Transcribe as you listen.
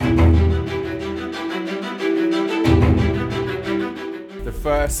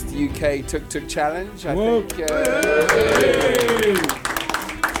first UK Tuk Tuk Challenge, I think.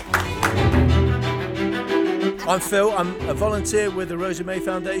 I'm Phil. I'm a volunteer with the Rosa May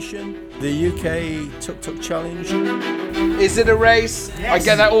Foundation, the UK Tuk Tuk Challenge. Is it a race? Yes. I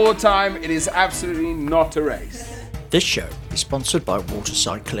get that all the time. It is absolutely not a race. This show is sponsored by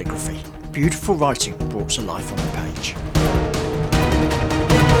Waterside Calligraphy. Beautiful writing brought to life on the page.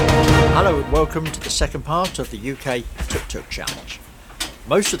 Hello and welcome to the second part of the UK Tuk Tuk Challenge.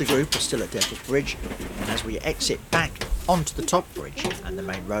 Most of the group are still at Deptford Bridge, and as we exit back onto the top bridge and the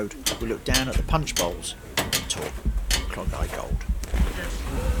main road, we look down at the punch bowls and talk Clogau Gold.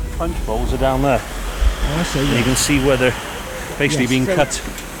 Punch bowls are down there. Oh, I see. Yeah. You can see where they're basically being so cut.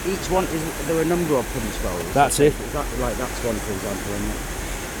 Each one, there are a number of punch bowls. That's it. That's one, for example. Isn't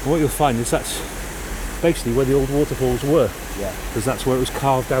it? What you'll find is that's basically where the old waterfalls were. Yeah. Because that's where it was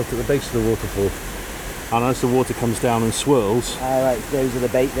carved out at the base of the waterfall. And as the water comes down and swirls. Right, those are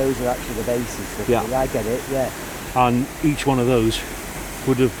actually the bases. Yeah. I get it. Yeah. And each one of those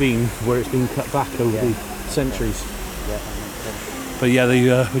would have been where it's been cut back over the centuries. Yeah, that makes sense. But yeah, they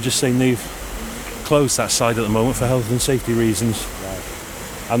were just saying they've closed that side at the moment for health and safety reasons.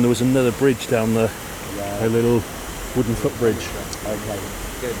 Right. And there was another bridge down there, a little wooden footbridge. Okay.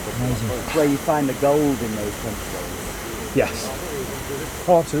 Good. Amazing. It's where you find the gold in those punch bowls. Yes.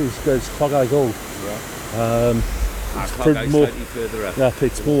 Part of there's Clogau Gold. Yeah. Clogau slightly further up. Yeah,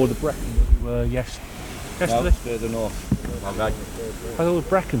 it's more the Brecon where we were yesterday. No, it's further north. Clogau. I thought it was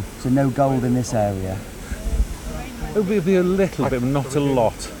Brecon. So no gold in this area. It would be a little bit, but not a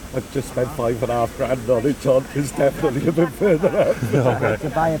lot. I've just spent £5,500 on it, John. It's definitely a bit further up. Okay. To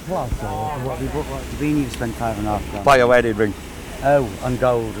buy a plot, or what do we need to spend £5,500? Buy a wedding ring. Oh, on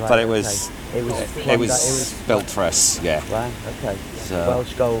gold, right. But it was built for us, yeah. Right, okay. So,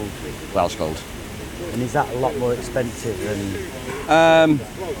 Welsh gold. Welsh gold. And is that a lot more expensive than...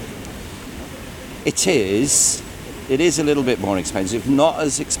 It is a little bit more expensive, not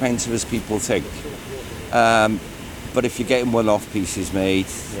as expensive as people think. But if you're getting one-off pieces made,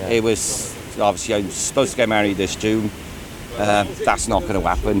 it was, obviously I'm supposed to get married this June. That's not going to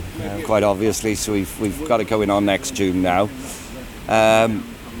happen, quite obviously, so we've got it going on next June now.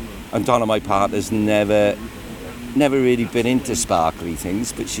 And Donna, my partner's never really been into sparkly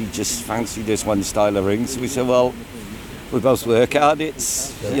things, but she just fancied this one style of ring, so we said, well, we both work hard.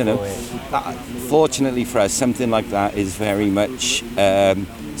 It's, fortunately for us, something like that is very much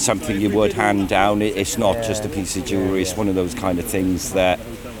something you would hand down. It's not just a piece of jewellery. It's one of those kind of things that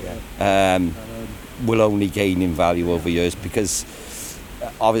will only gain in value over years, because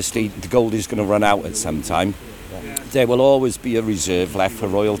obviously the gold is going to run out at some time. There will always be a reserve left for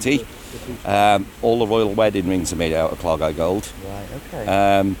royalty. All the royal wedding rings are made out of Clogau Gold. Right,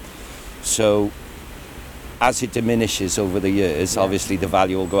 okay. So as it diminishes over the years, obviously the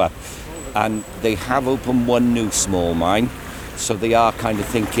value will go up. And they have opened one new small mine, so they are kind of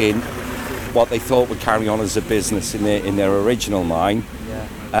thinking what they thought would carry on as a business in their original mine,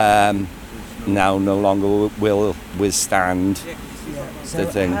 now no longer will withstand the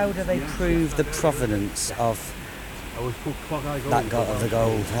thing. How do they prove the provenance of the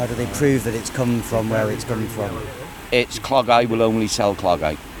gold? How do they prove that it's come from where it's come from? It's Clogau will only sell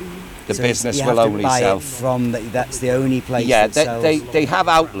Clogau. The business will only sell from that's the only place. Yeah, that sells. they have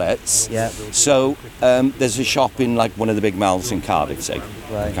outlets. Yeah. So there's a shop in like one of the big malls in Cardiff, say.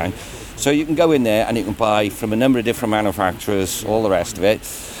 Right. Okay. So you can go in there and you can buy from a number of different manufacturers, all the rest of it.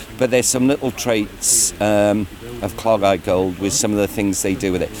 But there's some little traits of Clogau Gold with some of the things they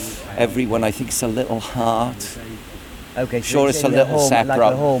do with it. Everyone, I think, it's a little heart. Okay, so it's a little separate.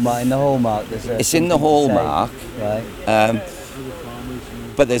 Like the hallmark. In the hallmark, it's in the hallmark. Right.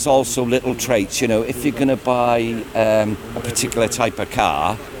 But there's also little traits. If you're going to buy a particular type of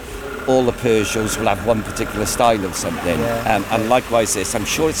car, all the Peugeots will have one particular style of something. And likewise this, I'm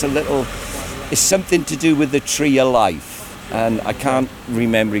sure it's something to do with the tree of life. And I can't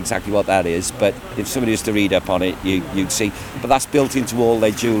remember exactly what that is, but if somebody was to read up on it, you'd see. But that's built into all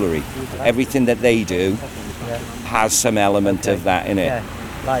their jewellery. Everything that they do has some element of that in it. Yeah.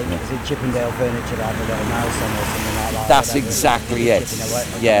 Like, is it Chippendale furniture that had a little mouse on or something like that? That's exactly it.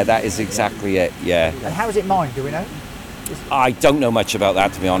 Yeah, that is exactly it, yeah. And how is it mined, do we know? I don't know much about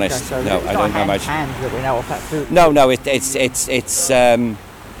that, to be honest. Okay, so no, I don't know much. Hand that we know of that food. No, it's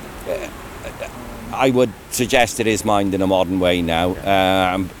I would suggest it is mined in a modern way now.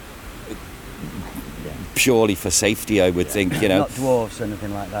 Purely for safety, I would think, Not dwarfs or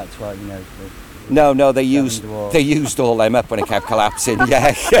anything like that, well, No, they used all them up when it kept collapsing.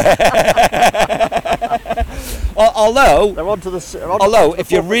 Yeah. Although, They're onto the. although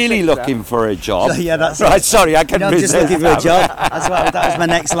if you're really looking for a job, Yeah, that's right. it. Sorry, I can I'm just resist looking for a that. job. That was my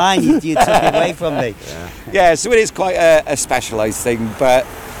next line. You took it away from me. Yeah, so it is quite a specialised thing, but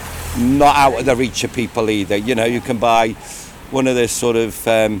not out of the reach of people either. You know, you can buy one of the sort of,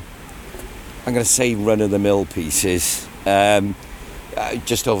 I'm going to say run-of-the-mill pieces,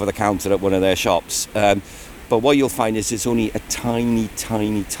 just over the counter at one of their shops. But what you'll find is there's only a tiny,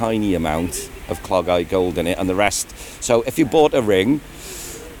 tiny, tiny amount of clog-eye gold in it, and the rest. So if you bought a ring,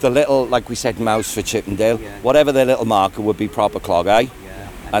 the little, like we said, mouse for Chippendale, whatever the little marker would be proper clog-eye,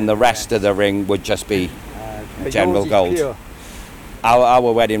 and the rest of the ring would just be general gold. Pure.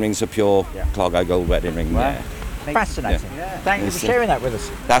 Our wedding rings are pure clog-eye gold wedding ring. Wow. Yeah. Fascinating. Thank you for sharing that with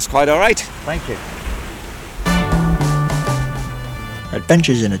us. That's quite all right. Thank you.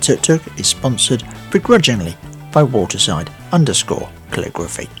 Adventures in a Tuk-Tuk is sponsored begrudgingly by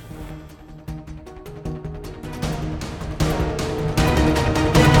Waterside_calligraphy.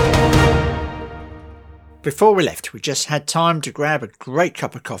 Before we left, we just had time to grab a great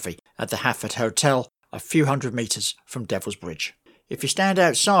cup of coffee at the Hafford Hotel, a few hundred metres from Devil's Bridge. If you stand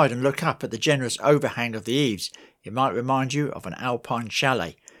outside and look up at the generous overhang of the eaves, it might remind you of an alpine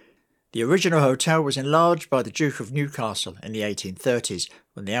chalet. The original hotel was enlarged by the Duke of Newcastle in the 1830s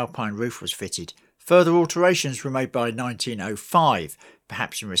when the alpine roof was fitted. Further alterations were made by 1905,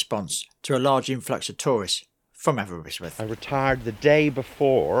 perhaps in response to a large influx of tourists from Aberystwyth. I retired the day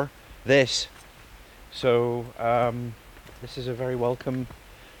before this, so this is a very welcome,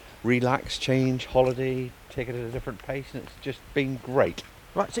 relaxed change, holiday, take it at a different pace, and it's just been great.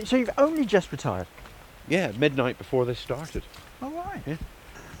 Right, so you've only just retired? Yeah, midnight before this started. All right. Yeah.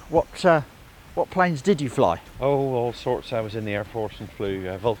 What planes did you fly? Oh, all sorts. I was in the Air Force and flew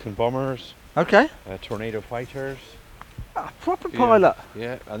Vulcan bombers, Okay. Tornado fighters. Proper pilot.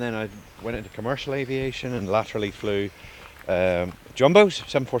 Yeah, and then I went into commercial aviation and laterally flew jumbos,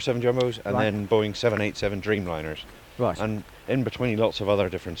 747 jumbos, and Right. then Boeing 787 Dreamliners. Right. And in between lots of other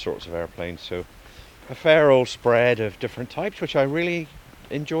different sorts of airplanes. So a fair old spread of different types, which I really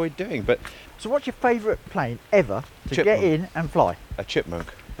enjoyed doing. But So what's your favourite plane ever to Chipmunk. get in and fly? a Chipmunk.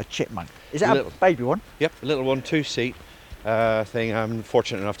 A Chipmunk. Is that Little. a baby one? Yep, a little one, two-seat thing. I'm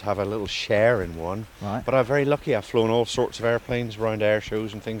fortunate enough to have a little share in one. Right. But I'm very lucky. I've flown all sorts of airplanes around air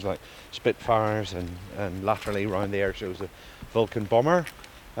shows and things like Spitfires and laterally around the air shows the Vulcan bomber,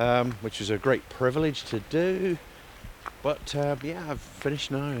 which was a great privilege to do. But yeah, I've finished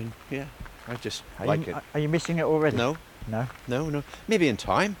now, and yeah, I just like it. Are you missing it already? No, No. no. Maybe in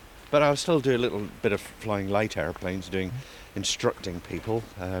time, but I'll still do a little bit of flying light airplanes, instructing people,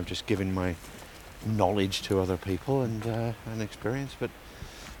 just giving my knowledge to other people and experience. But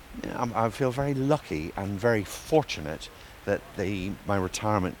yeah, I feel very lucky and very fortunate that my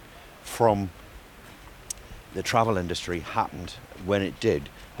retirement from the travel industry happened when it did,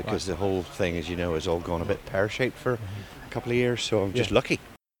 because the whole thing, as you know, has all gone a bit pear-shaped for a couple of years. So I'm just lucky.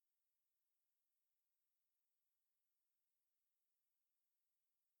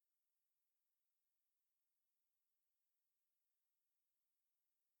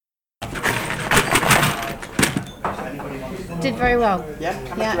 Did very well. Yeah?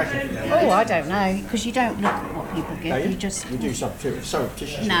 How much do you reckon? Oh, I don't know, because you don't look at what people get. You just. You do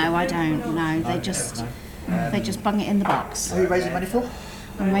surreptitiously. No, I don't. No, they just bung it in the box. Who are you raising money for?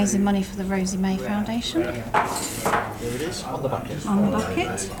 I'm raising money for the Rosie May Foundation Here it is, on the bucket. on the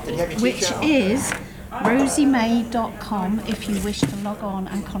bucket, Did you have your which t-shirt on? is rosiemay.com if you wish to log on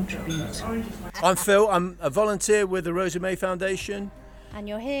and contribute. I'm Phil. I'm a volunteer with the Rosie May Foundation. And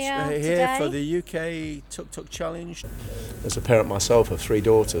you're here Here today? for the UK Tuk-Tuk Challenge. As a parent myself of 3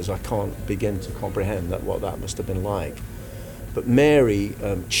 daughters, I can't begin to comprehend what that must have been like. But Mary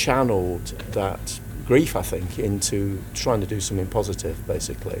channeled that grief, I think, into trying to do something positive,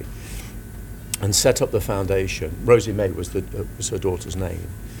 basically, and set up the foundation. Rosie May was her daughter's name,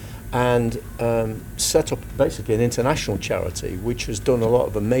 and set up basically an international charity which has done a lot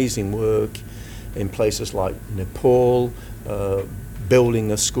of amazing work in places like Nepal,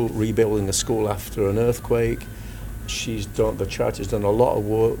 building a school, rebuilding a school after an earthquake. The charity's done a lot of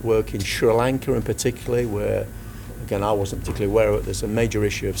work in Sri Lanka in particular, where, again, I wasn't particularly aware of it, there's a major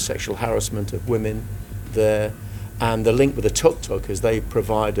issue of sexual harassment of women there. And the link with the tuk-tuk is they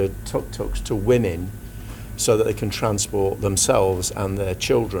provided tuk-tuks to women so that they can transport themselves and their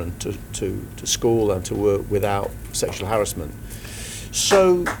children to school and to work without sexual harassment.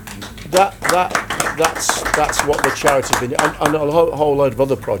 So that's what the charity's been, and a whole load of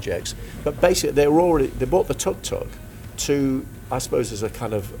other projects. But basically, they bought the tuk-tuk to, I suppose, as a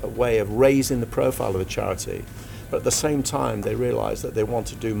kind of a way of raising the profile of the charity, But at the same time, they realise that they want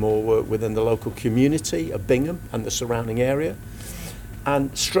to do more work within the local community of Bingham and the surrounding area.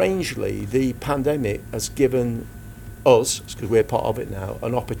 And strangely, the pandemic has given us, because we're part of it now,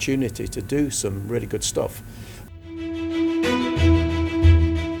 an opportunity to do some really good stuff.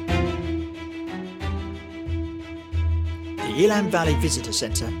 The Elan Valley Visitor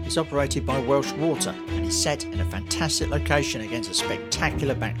Centre is operated by Welsh Water and is set in a fantastic location against a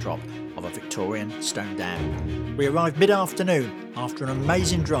spectacular backdrop of a Victorian stone dam. We arrived mid-afternoon after an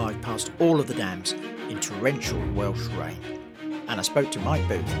amazing drive past all of the dams in torrential Welsh rain. And I spoke to Mike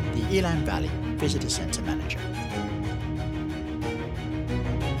Booth, the Elan Valley Visitor Centre manager.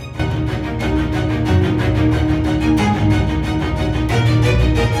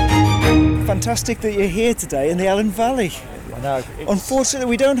 Fantastic that you're here today in the Elan Valley. No, unfortunately,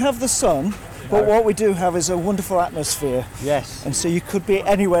 we don't have the sun, but what we do have is a wonderful atmosphere. Yes. And so you could be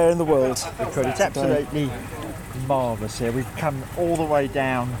anywhere in the world. We could. It's absolutely marvellous here. We've come all the way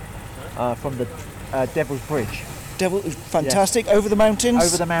down from the Devil's Bridge. Fantastic. Yes. Over the mountains.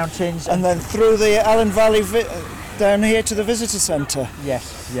 Over the mountains. And then through the Elan Valley down here to the visitor centre.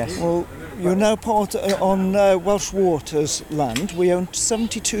 Yes, yes. Well, you're now part on Welsh Water's land. We own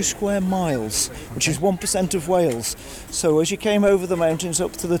 72 square miles, which is 1% of Wales. So as you came over the mountains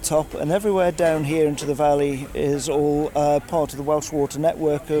up to the top, and everywhere down here into the valley is all part of the Welsh Water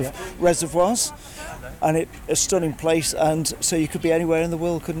network of reservoirs. And it's a stunning place, and so you could be anywhere in the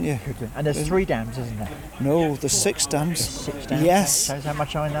world, couldn't you? And there's 3 dams, isn't there? No, there's 6 dams. There's 6 dams. Yes. That shows how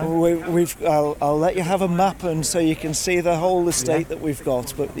much I know. I'll let you have a map, and so you can see the whole estate that we've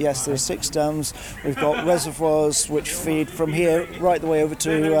got. But yes, there's 6 dams. We've got reservoirs which feed from here right the way over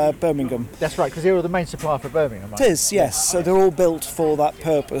to Birmingham. That's right, because you're the main supplier for Birmingham, right? It is, yes. So they're all built for that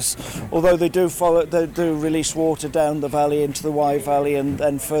purpose. Although they do release water down the valley into the Wye Valley, and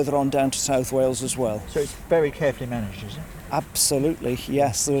then further on down to South Wales as well. So it's very carefully managed, is it? Absolutely,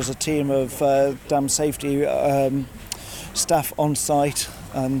 yes. There's a team of dam safety staff on site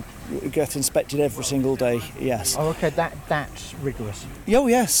and get inspected every single day, yes. Oh, okay, that's rigorous. Oh,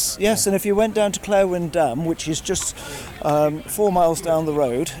 yes. And if you went down to Clarewind Dam, which is just 4 miles down the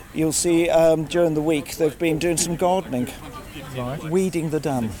road, you'll see during the week they've been doing some gardening, weeding the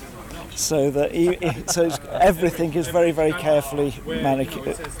dam. So that everything is very, very carefully managed.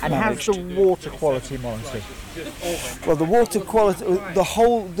 And how's the water quality monitored? Well, the water quality,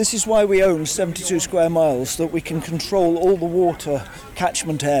 this is why we own 72 square miles, so that we can control all the water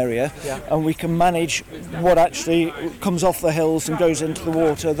catchment area, and we can manage what actually comes off the hills and goes into the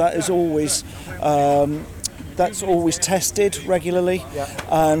water. That is always that's always tested regularly,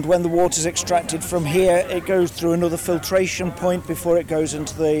 and when the water is extracted from here, it goes through another filtration point before it goes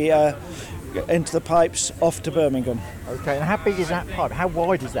into the pipes off to Birmingham. Okay, and how big is that pipe? How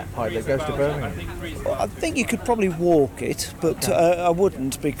wide is that pipe that goes to Birmingham? Well, I think you could probably walk it, but I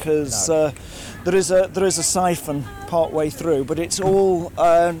wouldn't, because there is a siphon part way through, but it's all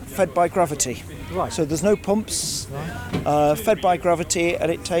fed by gravity. Right. So there's no pumps, fed by gravity, and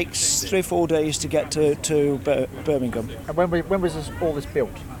it takes 3 or 4 days to get to Birmingham. And when was all this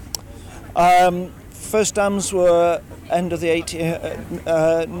built? First dams were end of the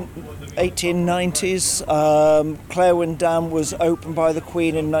 1890s. Clarewind Dam was opened by the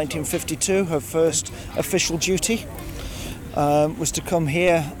Queen in 1952. Her first official duty was to come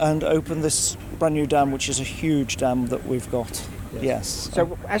here and open this brand new dam, which is a huge dam that we've got. Yes.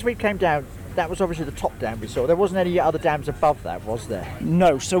 So as we came down, that was obviously the top dam we saw. There wasn't any other dams above that, was there?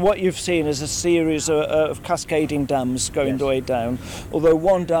 No. So what you've seen is a series of cascading dams going the way down, although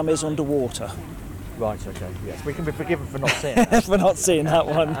one dam is underwater. Right, okay, yes. We can be forgiven for not seeing that. For not seeing that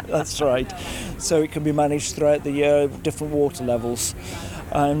one, that's right. So it can be managed throughout the year, different water levels.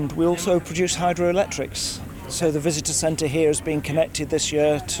 And we also produce hydroelectrics. So the visitor centre here has been connected this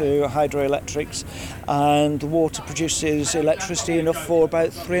year to hydroelectrics, and the water produces electricity enough for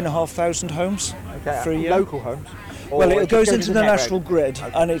about 3,500 homes for a year. Local homes? Well, it goes into the national grid,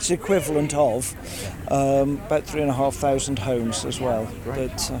 and it's equivalent of about 3,500 homes as well.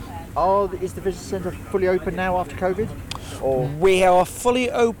 But, is the visitor centre fully open now after COVID? Or? We are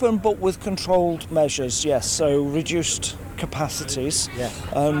fully open, but with controlled measures, yes. So reduced capacities,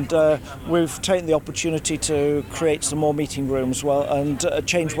 and we've taken the opportunity to create some more meeting rooms, and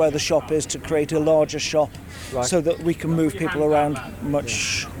change where the shop is to create a larger shop, so that we can move people around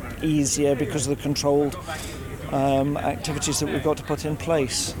much easier because of the controlled activities that we've got to put in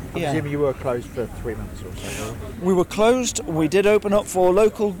place. I presume you were closed for 3 months or so. We were closed. We did open up for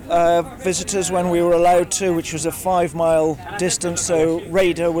local visitors when we were allowed to, which was a 5-mile distance. So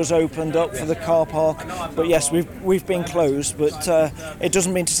Raider was opened up for the car park. But yes, we've been closed. But it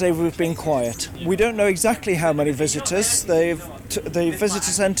doesn't mean to say we've been quiet. We don't know exactly how many visitors. The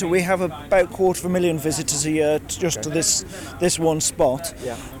visitor centre, we have about 250,000 visitors a year just to this one spot.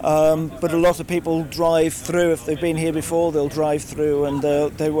 Yeah. But a lot of people drive through. If they've been here before, they'll drive through, and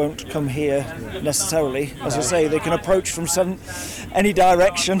they won't come here necessarily. As I say, they can approach from any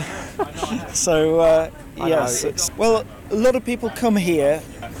direction. So yes, well, a lot of people come here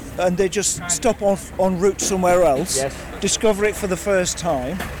and they just stop off en route somewhere else, discover it for the first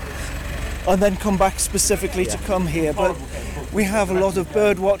time, and then come back specifically to come here. But we have a lot of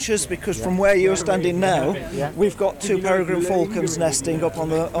bird watchers, because from where you're standing now, we've got 2 peregrine falcons nesting up on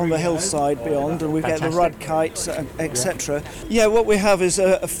the hillside beyond, and we get the rad kites, etc. Yeah, what we have is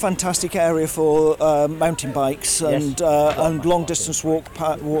a fantastic area for mountain bikes and long distance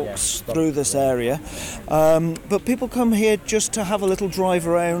walks through this area. But people come here just to have a little drive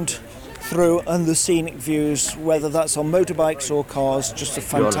around through, and the scenic views, whether that's on motorbikes or cars, just a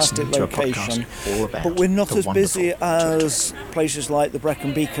fantastic location. But we're not as busy as places like the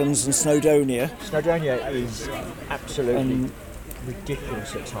Brecon Beacons and Snowdonia. Snowdonia is absolutely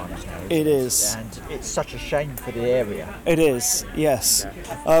ridiculous at times now. It is. And it's such a shame for the area. It is, yes.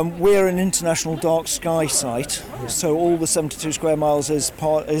 We're an international dark sky site, so all the 72 square miles is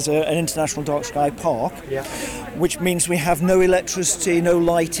an international dark sky park, which means we have no electricity, no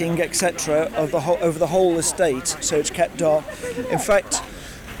lighting, etc. over the whole estate, so it's kept dark. In fact,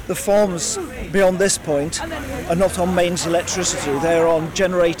 the farms beyond this point are not on mains electricity. They're on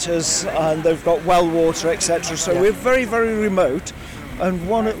generators, and they've got well water, etc. So we're very, very remote. And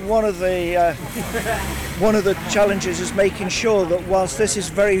one of the challenges is making sure that whilst this is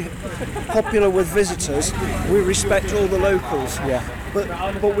very popular with visitors, we respect all the locals.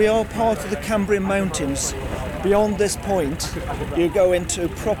 But we are part of the Cambrian Mountains. Beyond this point, you go into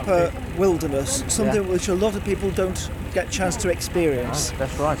proper wilderness, something which a lot of people don't get a chance to experience.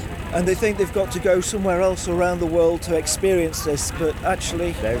 That's right. And they think they've got to go somewhere else around the world to experience this, but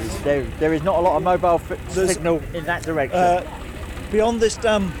actually there is not a lot of mobile signal in that direction. Beyond this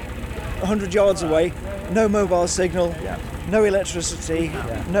dam, 100 yards away, no mobile signal, no electricity,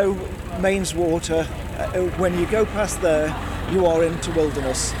 no mains water. When you go past there, you are into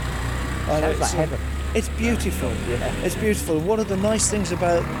wilderness. And Sounds like heaven. It's beautiful. It's beautiful. One of the nice things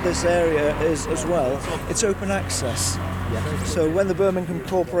about this area is, as well, it's open access. So when the Birmingham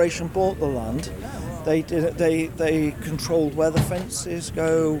Corporation bought the land, they controlled where the fences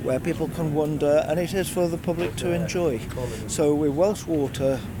go, where people can wander, and it is for the public to enjoy. So we're Welsh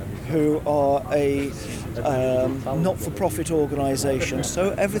Water, who are a not-for-profit organisation,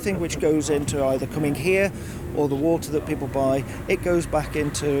 so everything which goes into either coming here or the water that people buy, it goes back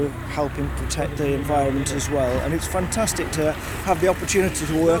into helping protect the environment as well. And it's fantastic to have the opportunity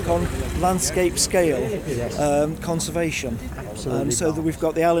to work on landscape scale conservation. And so that we've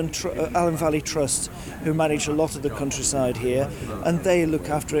got the Allen Valley Trust, who manage a lot of the countryside here, and they look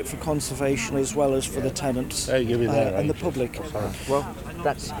after it for conservation as well as for the tenants and the public. Well,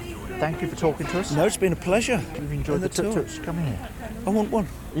 thank you for talking to us. No, it's been a pleasure. You've enjoyed the tuk-tuks coming here. I want one.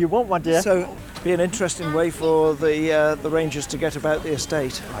 You want one, dear? So, be an interesting way for the rangers to get about the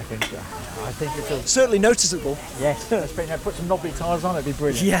estate. I think so. I think it's certainly noticeable. Yes. Put some knobbly tyres on, it'd be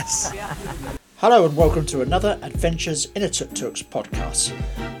brilliant. Yes. Hello and welcome to another Adventures in a Tuk-Tuks podcast.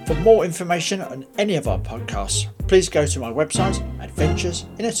 For more information on any of our podcasts, please go to my website,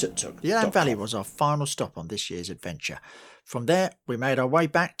 adventuresinatuktuk.com. The Allen Valley was our final stop on this year's adventure. From there, we made our way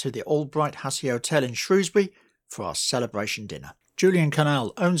back to the Albright Hussey Hotel in Shrewsbury for our celebration dinner. Julian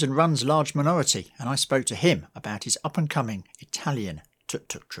Canal owns and runs Large Minority, and I spoke to him about his up-and-coming Italian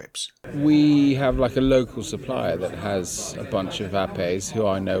tuk-tuk trips. We have like a local supplier that has a bunch of apes who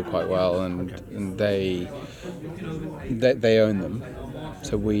I know quite well, and they own them,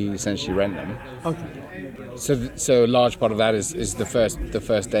 so we essentially rent them. Okay. So a large part of that is the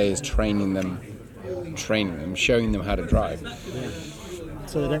first day is training them, showing them how to drive.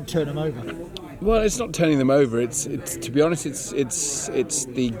 So they don't turn them over. Well, it's not turning them over. It's to be honest, it's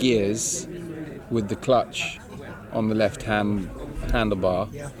the gears with the clutch on the left hand handlebar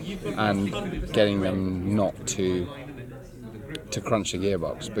and getting them not to crunch the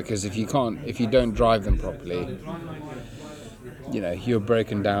gearbox, because if you don't drive them properly, you're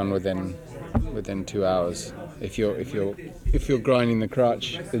broken down within 2 hours. If you're grinding the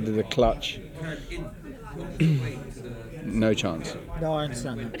clutch, no chance. No, I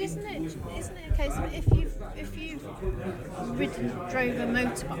understand that. But isn't it a case of if you've drove a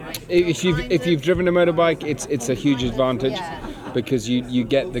motorbike? If you've driven a motorbike, it's a huge advantage, because you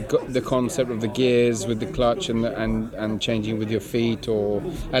get the concept of the gears with the clutch and changing with your feet, or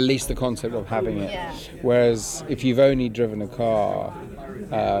at least the concept of having it. Yeah. Whereas if you've only driven a car,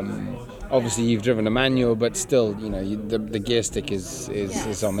 obviously you've driven a manual, but still, the gear stick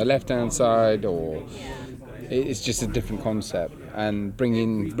is on the left hand side, or it's just a different concept. And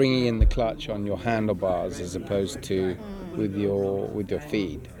bringing in the clutch on your handlebars as opposed to with your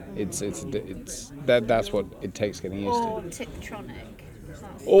feet, that's what it takes getting used Or to. Tiptronic.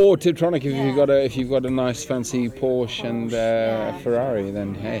 Or Tiptronic if you've got a nice fancy Porsche and a Ferrari,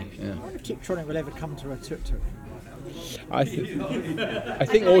 then hey, yeah. I wonder if Tiptronic will ever come to a tuk-tuk. I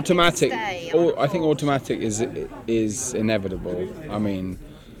think automatic. I think automatic is inevitable. I mean,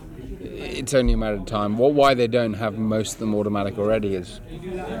 it's only a matter of time. Why they don't have most of them automatic already is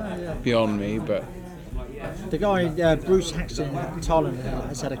beyond me. But the guy Bruce Haxton in Thailand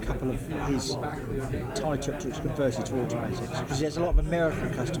has had a couple of his Thai tuk-tuks converted to automatics, because he has a lot of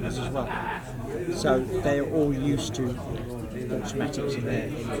American customers as well. So they're all used to automatics in there.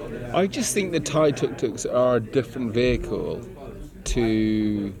 I just think the Thai tuk-tuks are a different vehicle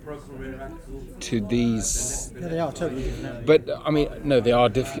to these. Yeah, they are totally different. But I mean, no, they are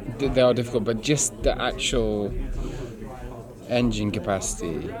difficult. But just the actual engine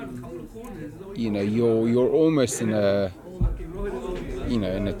capacity, you're almost in a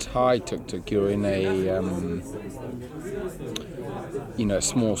Thai tuk-tuk. You're in a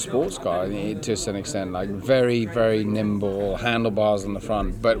small sports car to a certain extent, like very, very nimble, handlebars on the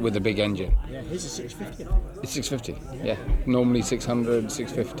front, but with a big engine. Yeah, here's a 650. It's 650, yeah. Normally 600,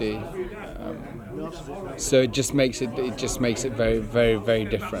 650. So it just makes it very, very, very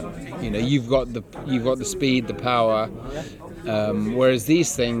different. You've got the speed, the power, whereas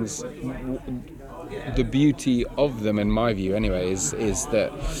these things, the beauty of them, in my view, anyway, is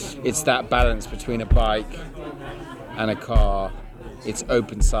that it's that balance between a bike and a car. It's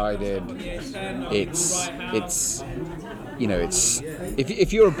open-sided. It's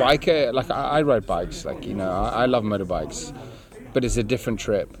if you're a biker, like I ride bikes, I love motorbikes, but it's a different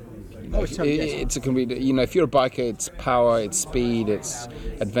trip. It's a complete. If you're a biker, it's power, it's speed, it's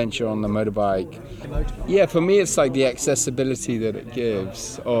adventure on the motorbike. Yeah, for me, it's like the accessibility that it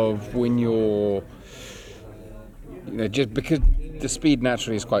gives of when you're, just because the speed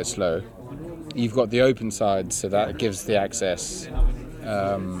naturally is quite slow. You've got the open side, so that gives the access.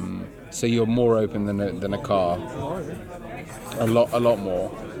 So you're more open than a car, a lot more.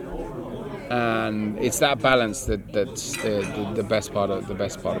 And it's that balance that's the best part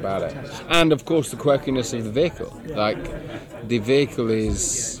about it. And of course the quirkiness of the vehicle. Like the vehicle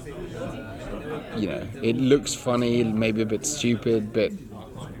is, it looks funny, maybe a bit stupid, but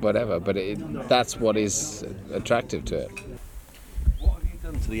whatever. But that's what is attractive to it. What have you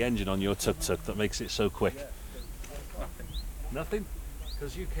done to the engine on your tuk-tuk that makes it so quick? Nothing?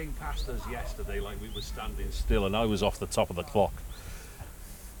 Because you came past us yesterday like we were standing still and I was off the top of the clock.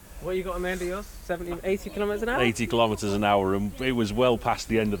 What you got on the end of yours? 80 kilometres an hour? 80 kilometres an hour, and it was well past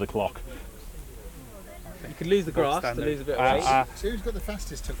the end of the clock. You could lose the grass to lose a bit of weight. So who's got the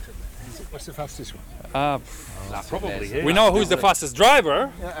fastest tuk-tuk then? What's the fastest one? Probably here. We know who's the fastest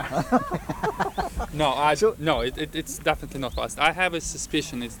driver. No, it's definitely not fast. I have a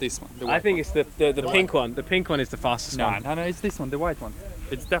suspicion it's this one. I think it's the pink one. The pink one is the fastest one. No, it's this one, the white one.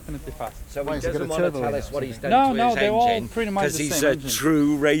 It's definitely fast. So he doesn't want to tell us what he's done to his they're engine, all pretty much the same because he's engine. a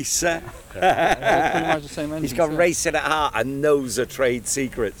true racer. Pretty much the same engine. He's got racing at heart and knows the trade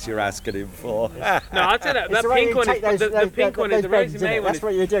secrets you're asking him for. No, I'll tell you that pink one is the pink one is the racing main one. That's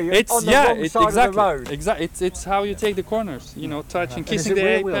what you do. You're It's on the wrong side exactly. of the road. Exactly. It's how you take the corners. Touching, kissing is it the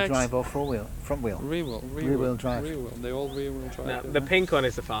rear wheel apex. drive or front wheel? Rear wheel. Rear wheel drive. Rear wheel. They all rear wheel drive. No, the pink one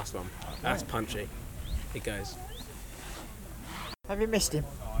is the fast one. That's punchy. It goes. Have you missed him?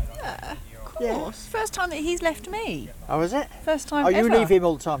 Of course. First time that he's left me. Oh, is it? First time Oh, you ever. leave him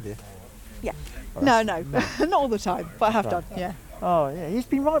all the time, do you? Yeah. No, not all the time, but I have done. Yeah. Oh, yeah. He's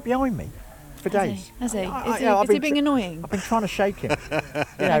been right behind me for days. Has he? I've Is he been being annoying? I've been trying to shake him.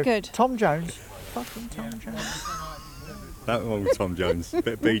 Good. Tom Jones. Fucking Tom Jones. That one with Tom Jones. Bit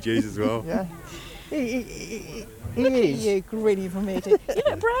of Bee Gees as well. Yeah. He is. You grinning from ear to. You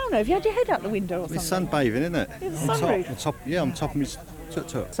look brown. Have you had your head out the window or something? It's sunbathing, isn't it? It's a sunroof. On top of my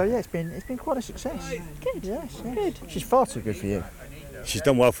tuk-tuk. So yeah, it's been quite a success. Good. Yes. Good. She's far too good for you. She's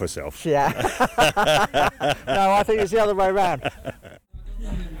done well for herself. Yeah. No, I think it's the other way around.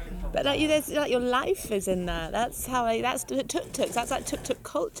 But like, there's like your life is in that. That's how that's tuk-tuks. That's like tuk-tuk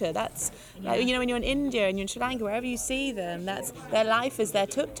culture. That's like, when you're in India and you're in Sri Lanka, wherever you see them, that's their life is their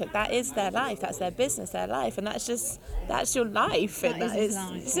tuk-tuk. That is their life. That's their business, their life, and that's your life.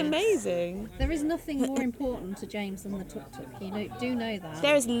 It's amazing. There is nothing more important to James than the tuk-tuk. You do know that.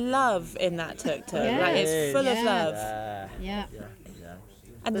 There is love in that tuk-tuk. Like, it's full of love. Yeah.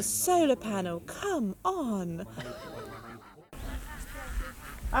 And the solar panel, come on.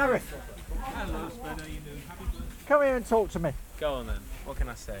 Arif, come here and talk to me. Go on then. What can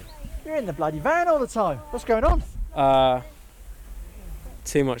I say? You're in the bloody van all the time. What's going on?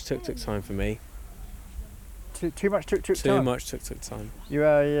 Too much tuk-tuk time for me. Too much tuk-tuk time? Too much tuk-tuk time.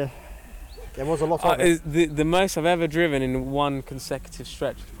 There was a lot of it. The most I've ever driven in one consecutive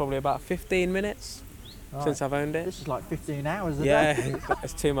stretch is probably about 15 minutes since I've owned it. This is like 15 hours a day. Yeah,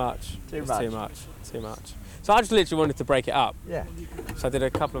 it's too much. Too much. So I just literally wanted to break it up. Yeah. So I did a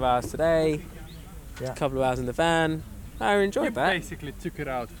couple of hours today, a couple of hours in the van. I enjoyed that. You basically took it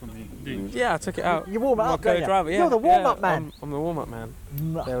out for me, didn't you? Yeah, I took it out. You warm it up, don't you? Driver, yeah. You're the warm-up man. I'm the warm-up man.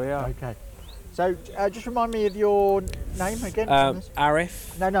 There we are. Okay. So just remind me of your name again.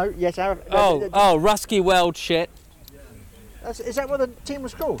 Arif. No, yes, Arif. Oh, Rusky Weld shit. Is that what the team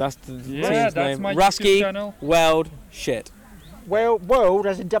was called? That's the team's that's name. my Rusky YouTube channel. Weld shit. Well, world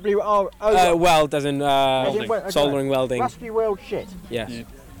as in W-R-O. Weld as in soldering welding. Rusky Weld shit. Yes. Yeah.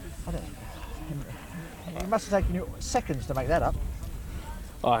 It must have taken you seconds to make that up.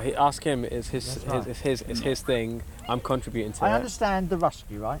 Oh, ask him. It's his thing. I'm contributing to it. I understand the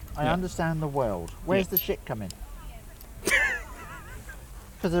Rusky, right? I understand the world. Where's the shit coming?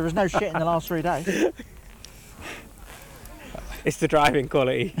 Because there was no shit in the last 3 days. It's the driving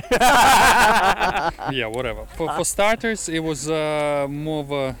quality. Yeah, whatever. For starters, it was more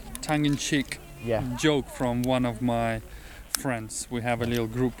of a tongue-in-cheek joke from one of my friends. We have a little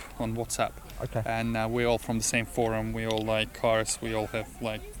group on WhatsApp. Okay. And we're all from the same forum. We all like cars. We all have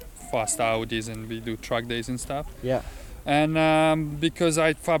like fast Audis, and we do truck days and stuff. Yeah. And because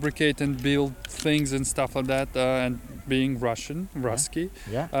I fabricate and build things and stuff like that, and being Russian, Rusky,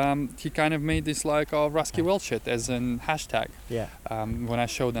 he kind of made this like Rusky Weld shit as an hashtag. Yeah. When I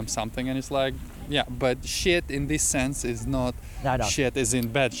show them something, and it's like, but shit in this sense is not shit as in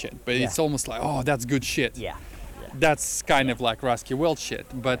bad shit, but it's almost like, oh, that's good shit. Yeah. That's kind of like Rusky Weld shit,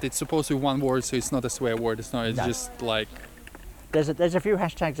 but it's supposed to be one word, so it's not a swear word. It's not. It's just like. There's a few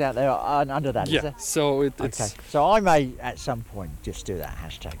hashtags out there under that. Is there? So it's. Okay. So I may at some point just do that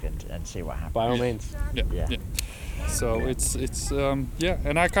hashtag and see what happens. By all means. Yeah. So it's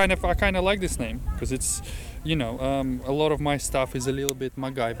and I kind of like this name because it's, a lot of my stuff is a little bit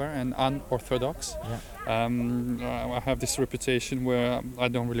MacGyver and unorthodox. Yeah. I have this reputation where I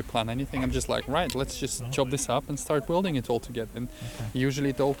don't really plan anything. I'm just like, right, let's just chop this up and start welding it all together. And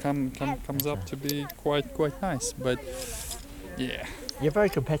usually it all comes up to be quite nice. But yeah. You're very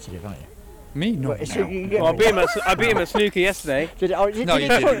competitive, aren't you? Me? No. Well, I beat him at snooker yesterday. No, you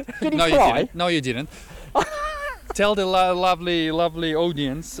didn't. Did he No, cry? you didn't. No, you didn't. Tell the lovely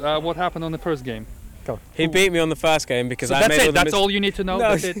audience what happened on the first game. He beat me on the first game because So I that's made it. That's all you need to know.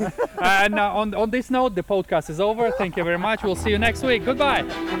 No. That's it. And on this note, the podcast is over. Thank you very much. We'll see you next week. Goodbye.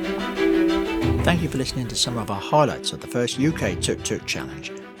 Thank you for listening to some of our highlights of the first UK Tuk-Tuk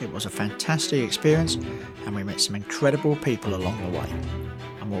Challenge. It was a fantastic experience and we met some incredible people along the way.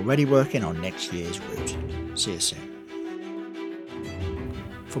 I'm already working on next year's route. See you soon.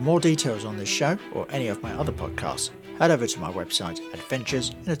 For more details on this show or any of my other podcasts, head over to my website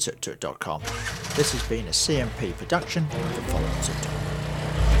adventuresinAtuk-tuk.com. This has been a CMP production for Follow Tuk-Tuk.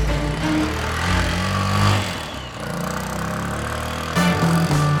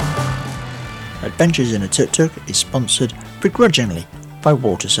 Adventures in a Tuk-Tuk is sponsored begrudgingly by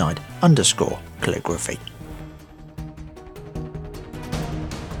Waterside_calligraphy.